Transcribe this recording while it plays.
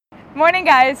Morning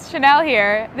guys, Chanel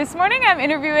here. This morning I'm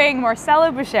interviewing Marcelo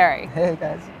Booshehri. Hey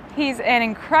guys. He's an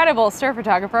incredible surf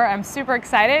photographer. I'm super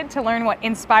excited to learn what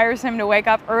inspires him to wake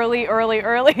up early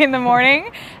in the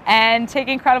morning and take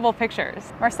incredible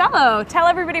pictures. Marcelo, tell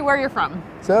everybody where you're from.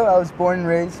 So I was born and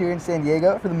raised here in San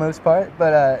Diego for the most part,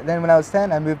 but then when I was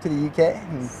 10 I moved to the UK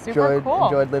and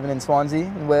enjoyed living in Swansea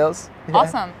in Wales. Yeah.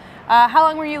 Awesome. How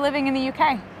long were you living in the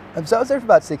UK? So I was there for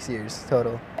about 6 years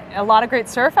total. A lot of great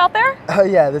surf out there? Oh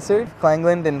yeah, the surf,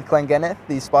 Llangland and Llangennith,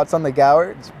 these spots on the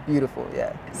Gower, it's beautiful,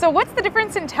 yeah. So what's the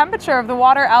difference in temperature of the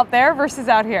water out there versus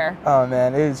out here? Oh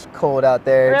man, it is cold out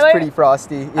there. Really? It's pretty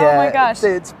frosty. Yeah. Oh my gosh.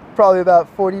 It's probably about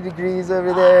 40 degrees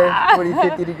over there, 40,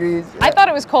 50 degrees. Yeah. I thought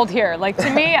it was cold here. Like to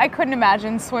me, I couldn't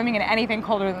imagine swimming in anything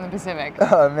colder than the Pacific.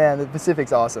 Oh man, the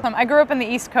Pacific's awesome. I grew up in the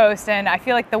East Coast and I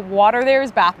feel like the water there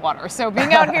is bathwater. So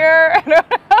being out here, I don't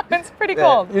know, it's pretty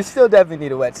cold. You still definitely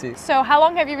need a wetsuit. So how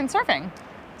long have you been surfing?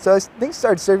 So I think I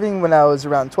started surfing when I was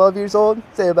around 12 years old,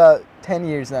 say about 10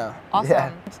 years now. Awesome.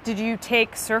 Yeah. Did you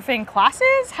take surfing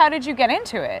classes? How did you get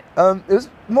into it? It was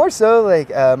more so like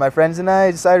my friends and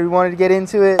I decided we wanted to get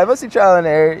into it. I mostly trial and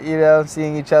error, you know,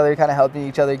 seeing each other, kind of helping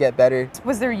each other get better.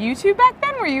 Was there YouTube back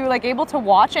then? Were you like able to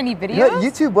watch any videos? Yeah,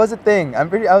 YouTube was a thing. I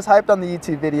was hyped on the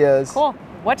YouTube videos. Cool.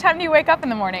 What time do you wake up in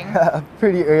the morning?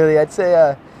 Pretty early. I'd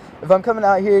say if I'm coming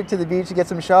out here to the beach to get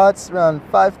some shots around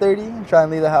 5:30 and try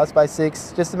and leave the house by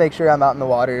 6 just to make sure I'm out in the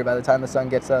water by the time the sun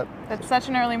gets up. That's such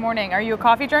an early morning. Are you a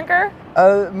coffee drinker?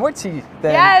 More tea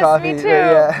than yes, coffee. Yes, me too.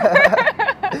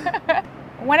 Yeah.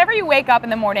 Whenever you wake up in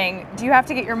the morning, do you have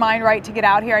to get your mind right to get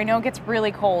out here? I know it gets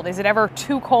really cold. Is it ever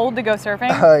too cold to go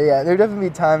surfing? Oh yeah, there definitely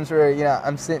be times where, you know,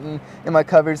 I'm sitting in my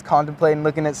covers contemplating,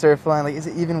 looking at Surfline, like, is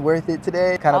it even worth it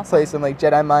today? Kind of play some like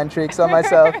Jedi mind tricks on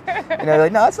myself. You know,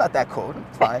 like, no, it's not that cold,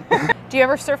 it's fine. Do you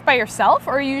ever surf by yourself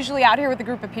or are you usually out here with a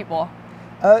group of people?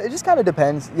 It just kind of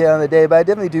depends, on the day, but I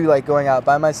definitely do like going out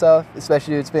by myself,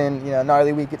 especially if it's been, a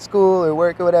gnarly week at school or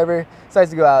work or whatever. It's nice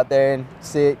to go out there and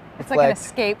sit, It's reflect. like an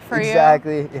escape for you.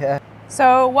 Exactly, yeah.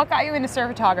 So what got you into surf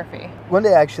photography? One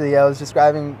day actually, I was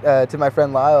describing to my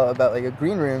friend Lyle about like a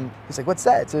green room. He's like, what's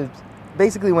that? So it's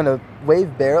basically when a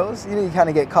wave barrels, you kind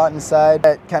of get caught inside.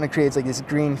 That kind of creates like this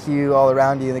green hue all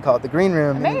around you and they call it the green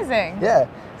room. Amazing. And, yeah.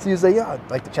 So he was like,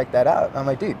 I'd like to check that out. I'm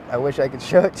like, dude, I wish I could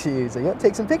show it to you. He's like,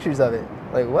 take some pictures of it.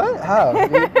 Like, what? How?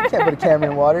 Dude, you can't put a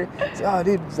camera in water. He's like,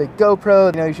 dude, it's like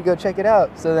GoPro, you should go check it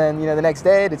out. So then, the next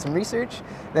day I did some research.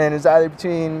 Then it was either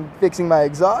between fixing my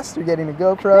exhaust or getting a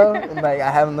GoPro. And like, I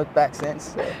haven't looked back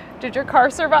since. So. Did your car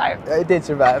survive? It did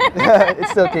survive. It's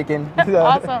still kicking. So.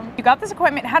 Awesome. You got this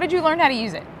equipment. How did you learn how to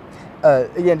use it?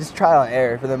 Again, just trial and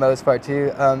error for the most part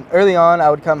too. Early on, I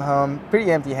would come home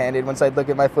pretty empty-handed. Once I'd look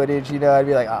at my footage, I'd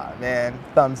be like, man,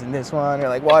 thumbs in this one, or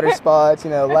like water spots,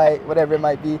 light, whatever it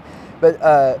might be. But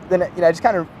then, I just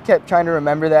kind of kept trying to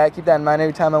remember that, keep that in mind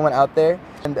every time I went out there.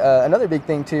 And another big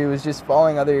thing too was just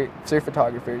following other surf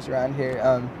photographers around here.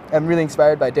 I'm really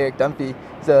inspired by Derek Dunphy.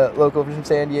 He's a local from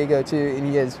San Diego too, and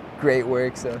he has great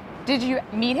work. So. Did you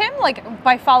meet him? Like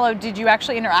by follow, did you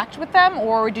actually interact with them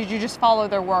or did you just follow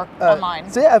their work online?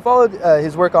 So yeah, I followed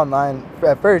his work online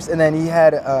at first, and then he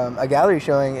had a gallery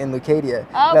showing in Leucadia.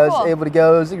 Oh, and I cool. was able to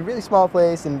go. It was a really small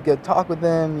place and go talk with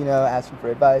them, ask him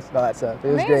for advice and all that stuff. It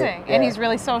was Amazing. great. Yeah. And he's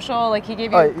really social, like he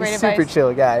gave you great advice. Super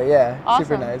chill guy, yeah. Awesome.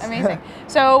 Super nice. Amazing.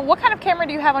 So what kind of camera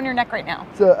do you have on your neck right now?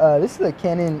 So this is a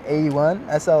Canon AE1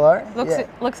 SLR.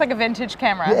 Looks like a vintage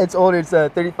camera. Yeah, it's older. It's a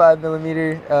 35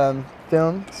 millimeter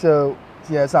film. So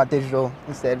yeah, it's not digital.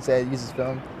 Instead, it uses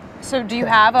film. So do you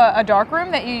have a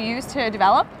darkroom that you use to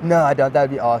develop? No, I don't. That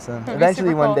would be awesome.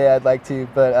 Eventually, one day I'd like to,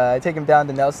 but I take them down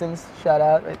to Nelson's. Shout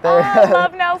out right there. Oh, I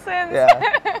love Nelson's.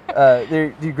 Yeah,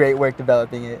 they do great work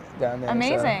developing it down there.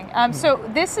 Amazing. So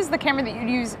this is the camera that you'd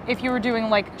use if you were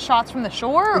doing like shots from the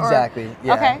shore? Exactly,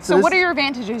 yeah. Okay, so what are your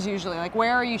advantages usually? Like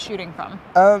where are you shooting from?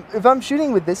 If I'm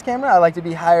shooting with this camera, I like to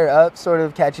be higher up, sort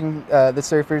of catching the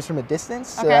surfers from a distance.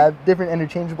 So I have different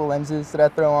interchangeable lenses that I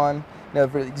throw on,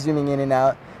 for like, zooming in and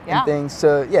out. And things.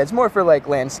 So yeah, it's more for like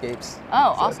landscapes.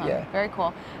 Oh, awesome. Yeah. Very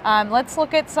cool. Let's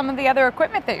look at some of the other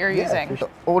equipment that you're using. Sure.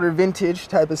 Older vintage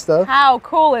type of stuff. How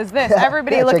cool is this?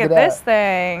 Everybody look at this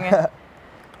thing.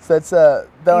 So it's a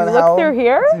Bell & You Howell look through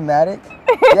here? Zoom-matic.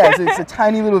 Yeah, so it's a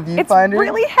tiny little viewfinder. It's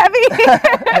really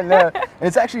heavy. I know. And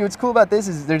it's actually, what's cool about this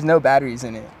is there's no batteries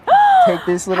in it. Take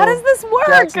this little How does this work?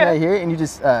 Jackson right here and you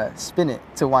just spin it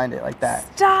to wind it like that.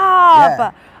 Stop.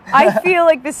 Yeah. I feel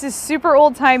like this is super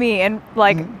old-timey and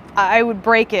like I would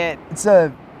break it. It's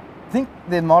I think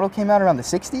the model came out around the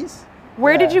 60s.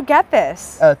 Where did you get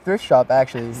this? A thrift shop,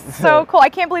 actually. So cool. I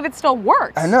can't believe it still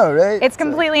works. I know, right? It's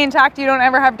completely intact. You don't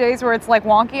ever have days where it's like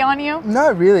wonky on you?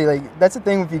 Not really. Like, that's the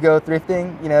thing if you go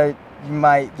thrifting, you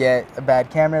might get a bad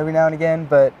camera every now and again,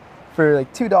 but for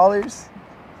like $2,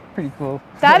 pretty cool.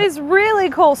 That is really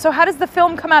cool. So how does the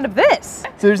film come out of this?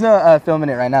 So there's no film in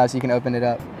it right now, so you can open it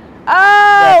up.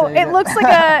 Oh, it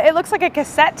looks like a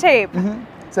cassette tape. Mm-hmm.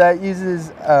 So it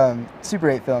uses Super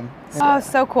 8 film. Oh,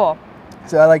 so cool.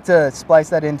 So I like to splice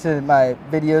that into my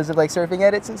videos of like surfing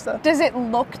edits and stuff. Does it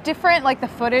look different? Like the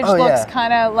footage looks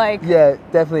kind of like... Yeah,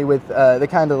 definitely with the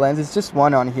kind of lens. It's just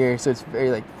one on here, so it's very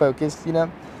like focused, you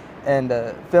know? And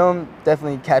film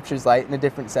definitely captures light in a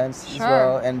different sense as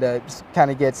well, and just kind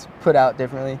of gets put out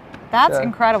differently. That's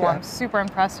incredible. Yeah. I'm super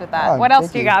impressed with that. Oh, what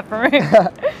else do you got for me?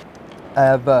 I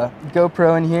have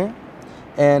GoPro in here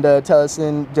and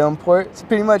Telesin dome port. So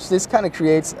pretty much this kind of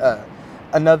creates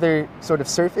another sort of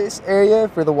surface area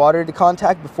for the water to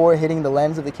contact before hitting the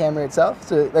lens of the camera itself.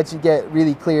 So it lets you get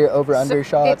really clear over-under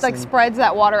shots. It like spreads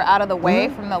that water out of the way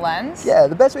from the lens? Yeah,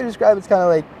 the best way to describe it's kind of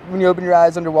like when you open your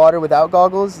eyes underwater without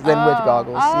goggles, then with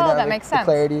goggles. Oh, you know, that makes sense. The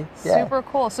clarity. Yeah. Super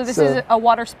cool. So this is a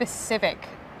water-specific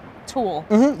tool.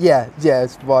 Mm-hmm. Yeah,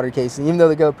 it's water casing, even though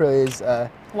the GoPro is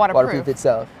waterproof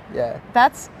itself. Yeah.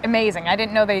 That's amazing. I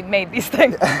didn't know they made these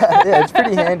things. Yeah, it's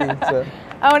pretty handy. So.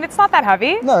 Oh, and it's not that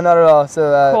heavy? No, not at all.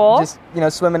 So cool.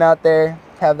 Just, swimming out there,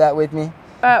 have that with me.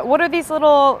 What are these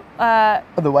little...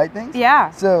 the white things?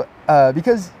 Yeah. So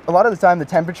because a lot of the time the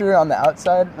temperature on the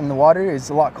outside in the water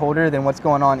is a lot colder than what's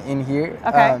going on in here,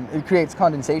 it creates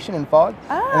condensation and fog.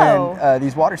 Oh. And then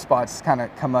these water spots kind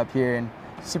of come up here and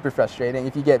super frustrating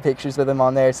if you get pictures with them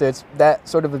on there. So that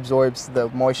sort of absorbs the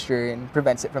moisture and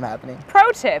prevents it from happening.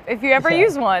 Pro tip, if you ever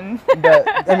use one. But,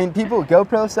 people,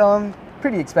 GoPro sell them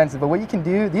pretty expensive, but what you can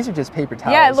do, these are just paper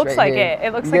towels. Yeah, it looks like here. it.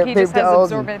 It looks like he just has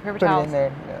absorbent paper towels. Put it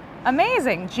in there. Yeah.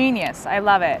 Amazing, genius. I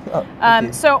love it.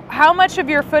 Oh, so how much of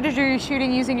your footage are you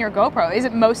shooting using your GoPro? Is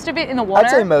it most of it in the water?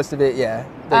 I'd say most of it, yeah.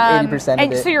 Like 80% of it.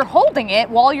 And so you're holding it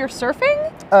while you're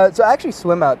surfing? So I actually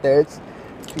swim out there.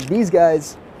 These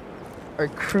guys are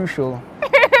crucial.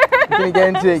 You're gonna get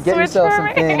into it, get yourself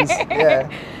some fins. Yeah.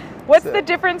 What's the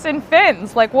difference in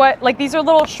fins? Like these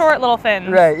are short little fins.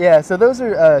 Right, yeah. So those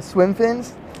are swim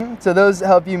fins. So those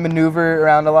help you maneuver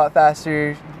around a lot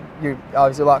faster. You're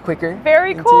obviously a lot quicker.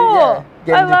 Very cool.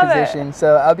 Get into position.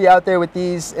 So I'll be out there with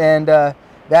these and that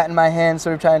in my hand,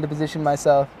 sort of trying to position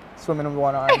myself, swimming with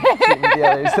one arm, shooting with the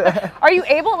others. Are you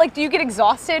able, do you get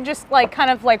exhausted just waiting?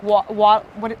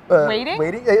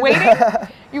 Waiting?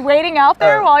 You're waiting out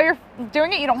there while you're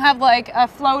doing it? You don't have a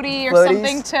floaty or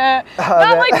something to,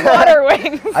 not like water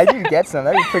wings. I do get some.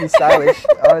 That'd be pretty stylish,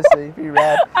 honestly. Pretty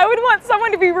rad. I would want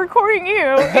someone to be recording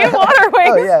you in water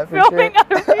wings, filming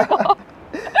other people.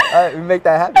 All right, we make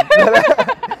that happen.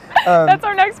 That's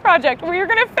our next project. We're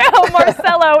going to film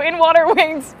Marcelo in water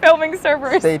wings filming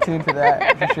surfers. Stay tuned for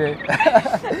that, for sure.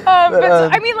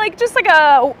 Just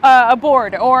a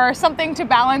board or something to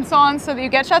balance on so that you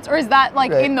get shots, or is that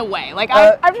in the way?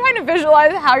 I'm trying to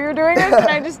visualize how you're doing this and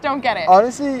I just don't get it.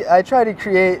 Honestly, I try to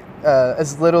create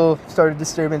as little sort of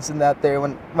disturbance in that there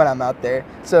when I'm out there.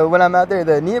 So when I'm out there,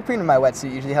 the neoprene in my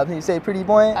wetsuit usually helps me stay pretty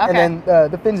buoyant, and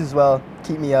then the fins as well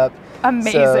keep me up.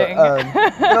 Amazing. So,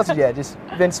 and also, just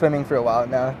been swimming for a while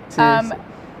now, too.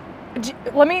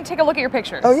 Let me take a look at your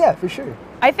pictures. Oh, yeah, for sure.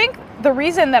 I think the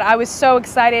reason that I was so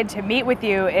excited to meet with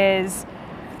you is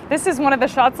this is one of the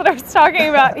shots that I was talking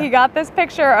about. He got this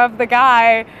picture of the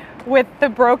guy with the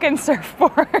broken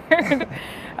surfboard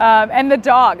and the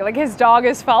dog. His dog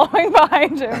is following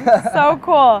behind him. So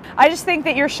cool. I just think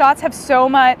that your shots have so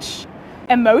much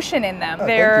emotion in them.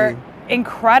 They're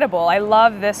incredible. I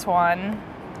love this one.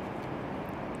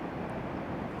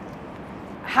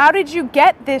 How did you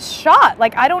get this shot?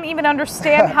 I don't even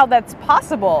understand how that's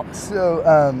possible. So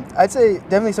I'd say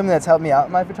definitely something that's helped me out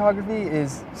in my photography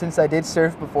is since I did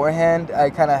surf beforehand, I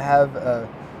kind of have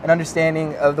an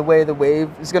understanding of the way the wave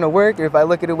is going to work. Or if I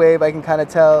look at a wave, I can kind of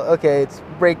tell, okay, it's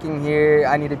breaking here.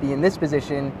 I need to be in this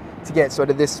position to get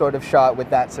this sort of shot with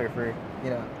that surfer,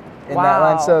 in that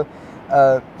line. So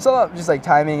it's a lot just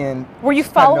timing and... Were you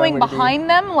following behind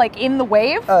them, in the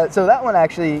wave? So that one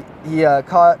actually, he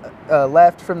caught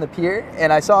left from the pier,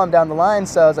 and I saw him down the line,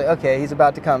 so I was like, okay, he's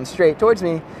about to come straight towards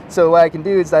me. So what I can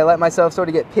do is I let myself sort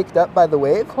of get picked up by the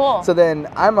wave. Cool. So then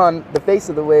I'm on the face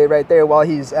of the wave right there while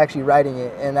he's actually riding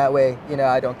it, and that way,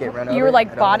 I don't get run over. You were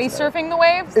body surfing the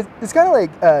waves? It's kind of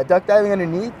like duck diving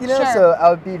underneath, Sure. So I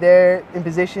would be there in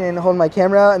position, holding my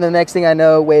camera out, and the next thing I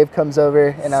know, wave comes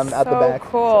over, and I'm out the back. So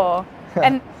cool.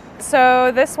 And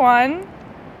so this one,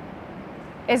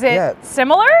 is it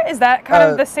similar? Is that kind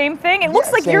of the same thing? It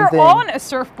looks like you're on a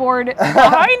surfboard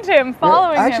behind him,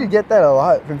 following him. I actually get that a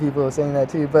lot from people saying that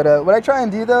too. But what I try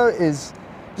and do though is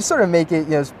just sort of make it,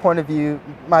 as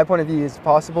my point of view as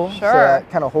possible. Sure. So I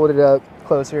kind of hold it up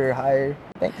closer or higher.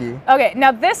 Thank you. Okay,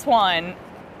 now this one,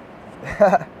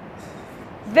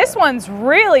 this one's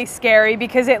really scary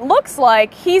because it looks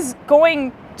like he's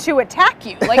going to attack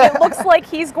you. Like, it looks like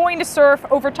he's going to surf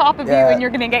over top of you and you're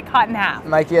going to get cut in half.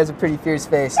 Mikey has a pretty fierce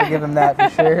face, so give him that for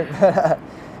sure. But,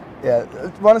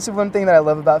 yeah, honestly, one thing that I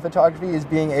love about photography is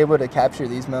being able to capture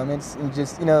these moments and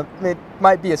just, you know, it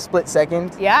might be a split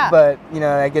second, but, you know,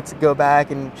 I get to go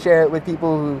back and share it with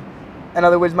people who, in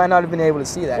other words, might not have been able to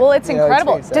see that. Well, it's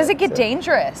incredible. Does it get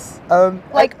dangerous?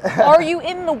 Like, are you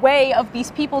in the way of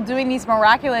these people doing these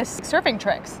miraculous surfing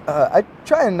tricks? I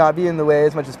try and not be in the way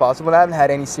as much as possible. I haven't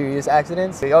had any serious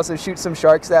accidents. We also shoot some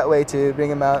sharks that way too, bring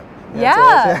them out.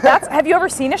 Have you ever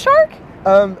seen a shark?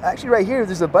 Actually, right here,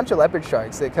 there's a bunch of leopard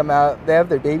sharks that come out. They have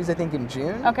their babies, I think, in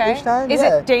June each time. Is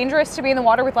it dangerous to be in the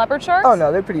water with leopard sharks? Oh, no,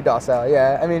 they're pretty docile,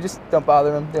 yeah. I mean, just don't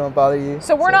bother them. They won't bother you.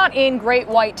 So we're not in great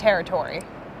white territory.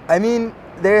 I mean,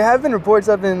 there have been reports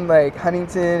up in, like,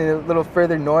 Huntington and a little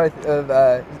further north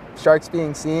of sharks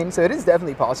being seen, so it is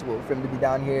definitely possible for them to be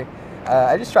down here.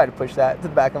 I just try to push that to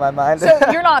the back of my mind. So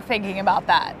you're not thinking about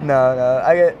that? No.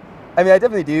 I mean, I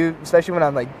definitely do, especially when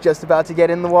I'm, like, just about to get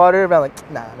in the water, but I'm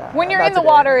like, nah. When you're in the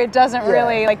water, it doesn't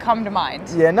really, like, come to mind.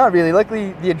 Yeah, not really.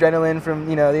 Luckily, the adrenaline from,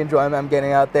 you know, the enjoyment I'm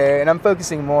getting out there, and I'm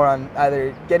focusing more on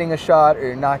either getting a shot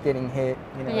or not getting hit,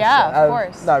 you know. Yeah, so of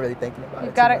course. I'm not really thinking about it.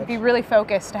 You've got to be really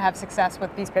focused to have success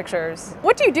with these pictures.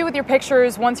 What do you do with your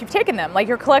pictures once you've taken them? Like,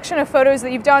 your collection of photos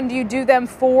that you've done, do you do them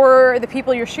for the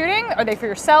people you're shooting? Are they for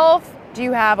yourself? Do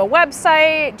you have a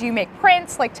website? Do you make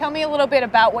prints? Like, tell me a little bit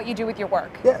about what you do with your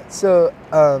work. Yeah, so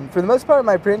for the most part,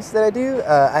 my prints that I do,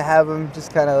 I have them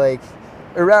just kind of like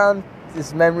around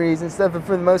just memories and stuff. But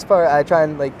for the most part, I try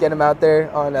and like get them out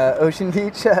there on Ocean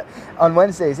Beach on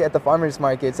Wednesdays at the farmers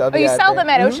markets. You sell them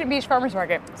at Ocean Beach Farmers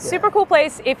Market. Yeah. Super cool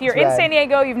place. If you're in San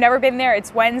Diego, you've never been there,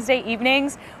 it's Wednesday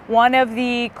evenings. One of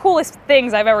the coolest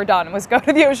things I've ever done was go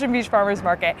to the Ocean Beach Farmers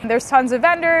Market. There's tons of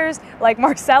vendors like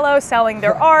Marcelo selling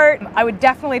their art. I would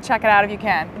definitely check it out if you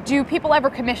can. Do people ever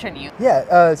commission you?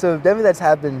 Yeah, so definitely that's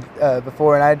happened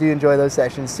before, and I do enjoy those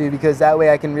sessions too, because that way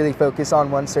I can really focus on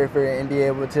one surfer and be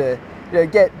able to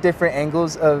get different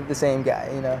angles of the same guy,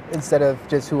 you know, instead of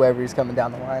just whoever's coming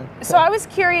down the line. So I was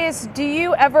curious, do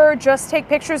you ever just take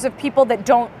pictures of people that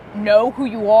don't know who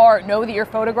you are, know that you're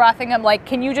photographing them? Like,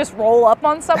 can you just roll up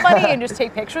on somebody and just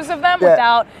take pictures of them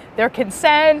without their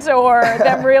consent or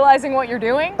them realizing what you're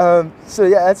doing? So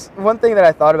yeah, that's one thing that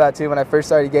I thought about too when I first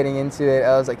started getting into it.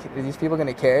 I was like, are these people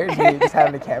gonna care? Is me just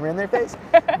having a camera in their face?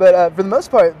 But for the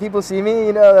most part, people see me,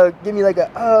 you know, they'll give me like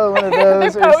one of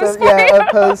those or something. Yeah,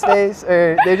 a pose face,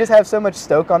 or they just have so much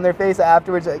stoke on their face that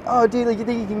afterwards, like, oh dude, like, you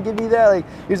think you can give me that? Like,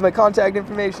 here's my contact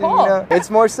information. Cool. You know, it's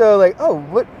more so like, oh,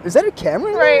 what is that, a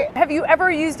camera? Right. Have you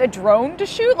ever used a drone to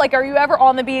shoot? Like, are you ever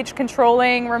on the beach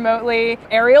controlling remotely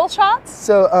aerial shots?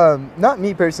 So, not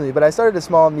me personally, but I started a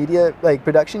small media like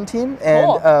production team, and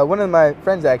one of my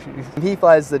friends actually, he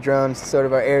flies the drones, sort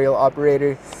of our aerial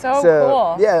operator. So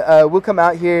cool. Yeah, we'll come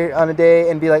out here on a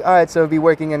day and be like, all right, so we'll be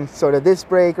working in sort of this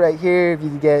break right here. If you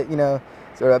could get, you know,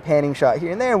 sort of a panning shot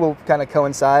here and there, we'll kind of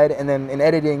coincide, and then in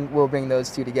editing, we'll bring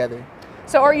those two together.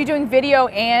 So are you doing video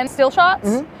and still shots?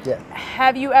 Mm-hmm. Yeah.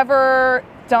 Have you ever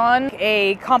done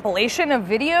a compilation of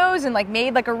videos and like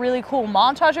made like a really cool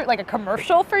montage or like a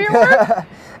commercial for your work?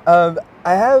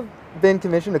 I have been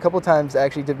commissioned a couple times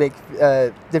actually to make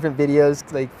different videos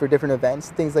like for different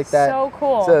events, things like that. So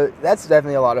cool. So that's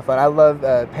definitely a lot of fun. I love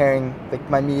pairing like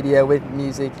my media with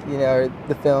music, you know, or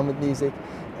the film with music.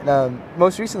 And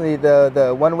most recently,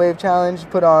 the One Wave Challenge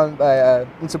put on by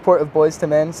in support of Boys to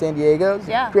Men San Diego. It's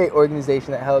a great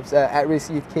organization that helps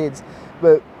at-risk youth kids.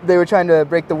 But they were trying to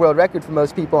break the world record for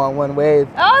most people on one wave.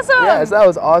 Awesome! Yeah, so that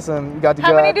was awesome. We got to go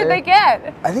out there. How many did they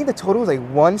get? I think the total was like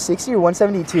 160 or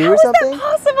 172 How or something.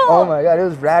 How is that possible? Oh my God, it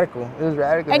was radical. It was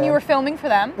radical. And you were filming for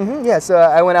them? Mm-hmm, yeah, so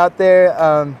I went out there.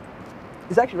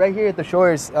 It's actually right here at the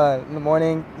shores in the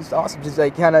morning. It's awesome, just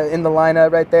like kind of in the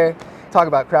lineup right there. Talk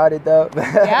about crowded though.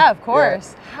 Yeah, of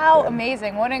course. Yeah. How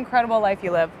amazing. What an incredible life you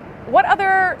live. What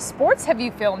other sports have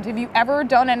you filmed? Have you ever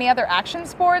done any other action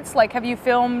sports? Like, have you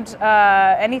filmed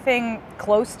anything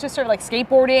close to sort of like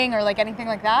skateboarding or like anything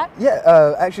like that?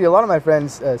 Yeah, actually a lot of my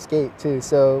friends skate too.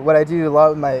 So what I do a lot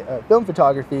with my film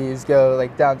photography is go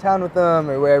like downtown with them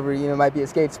or wherever, you know, might be a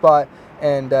skate spot,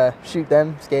 and shoot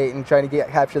them skate and try to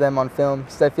capture them on film.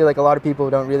 So I feel like a lot of people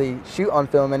don't really shoot on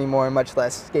film anymore, much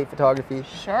less skate photography.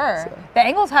 Sure. So. The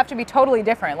angles have to be totally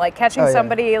different, like catching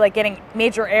somebody like getting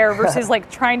major air versus like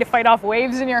trying to fight off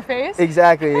waves in your face.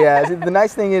 Exactly, yeah. So the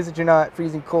nice thing is that you're not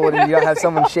freezing cold and you don't have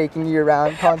someone shaking you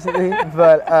around constantly.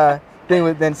 But thing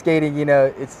with then skating, you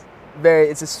know, it's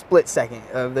a split second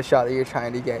of the shot that you're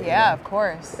trying to get. Yeah, of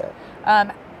course. Yeah.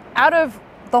 Out of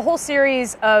the whole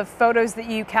series of photos that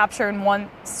you capture in one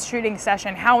shooting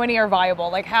session, how many are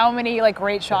viable? Like how many like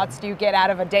great shots do you get out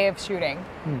of a day of shooting?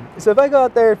 So if I go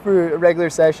out there for a regular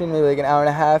session, maybe like an hour and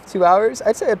a half, 2 hours,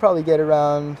 I'd say I'd probably get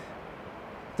around,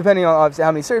 depending on obviously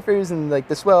how many surfers and like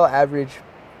the swell, average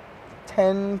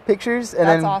 10 pictures. And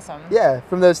That's then, awesome. Yeah,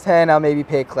 from those 10, I'll maybe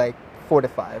pick like 4 to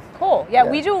 5. Cool. Yeah,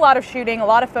 we do a lot of shooting, a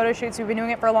lot of photo shoots. We've been doing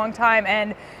it for a long time,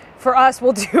 and for us,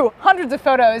 we'll do hundreds of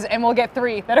photos and we'll get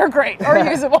 3 that are great or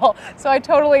usable. So I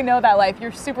totally know that life.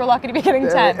 You're super lucky to be getting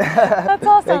 10. That's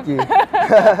awesome. Thank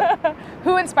you.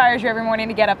 Who inspires you every morning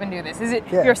to get up and do this? Is it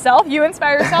yourself? You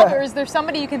inspire yourself, or is there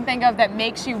somebody you can think of that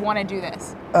makes you want to do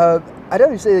this? I'd have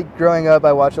to say, like, growing up,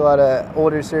 I watched a lot of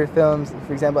older surf films.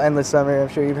 For example, Endless Summer, I'm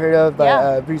sure you've heard of,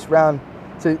 by Bruce Brown.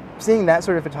 So seeing that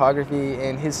sort of photography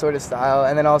and his sort of style,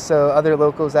 and then also other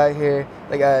locals out here,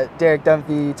 like Derek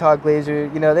Dunphy, Todd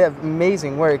Glazer, you know, they have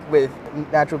amazing work with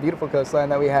natural, beautiful coastline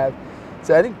that we have.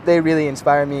 So I think they really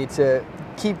inspire me to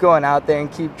keep going out there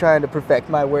and keep trying to perfect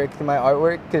my work and my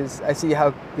artwork, because I see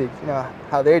how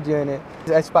they're doing it.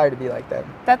 I aspire to be like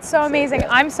them. That's so amazing.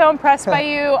 I'm so impressed by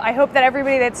you. I hope that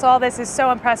everybody that saw this is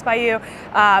so impressed by you.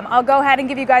 I'll go ahead and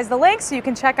give you guys the link so you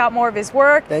can check out more of his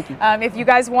work. Thank you. If you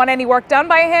guys want any work done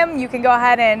by him, you can go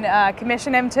ahead and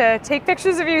commission him to take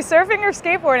pictures of you surfing or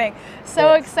skateboarding.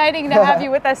 So exciting to have you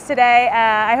with us today.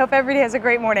 I hope everybody has a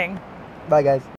great morning. Bye, guys.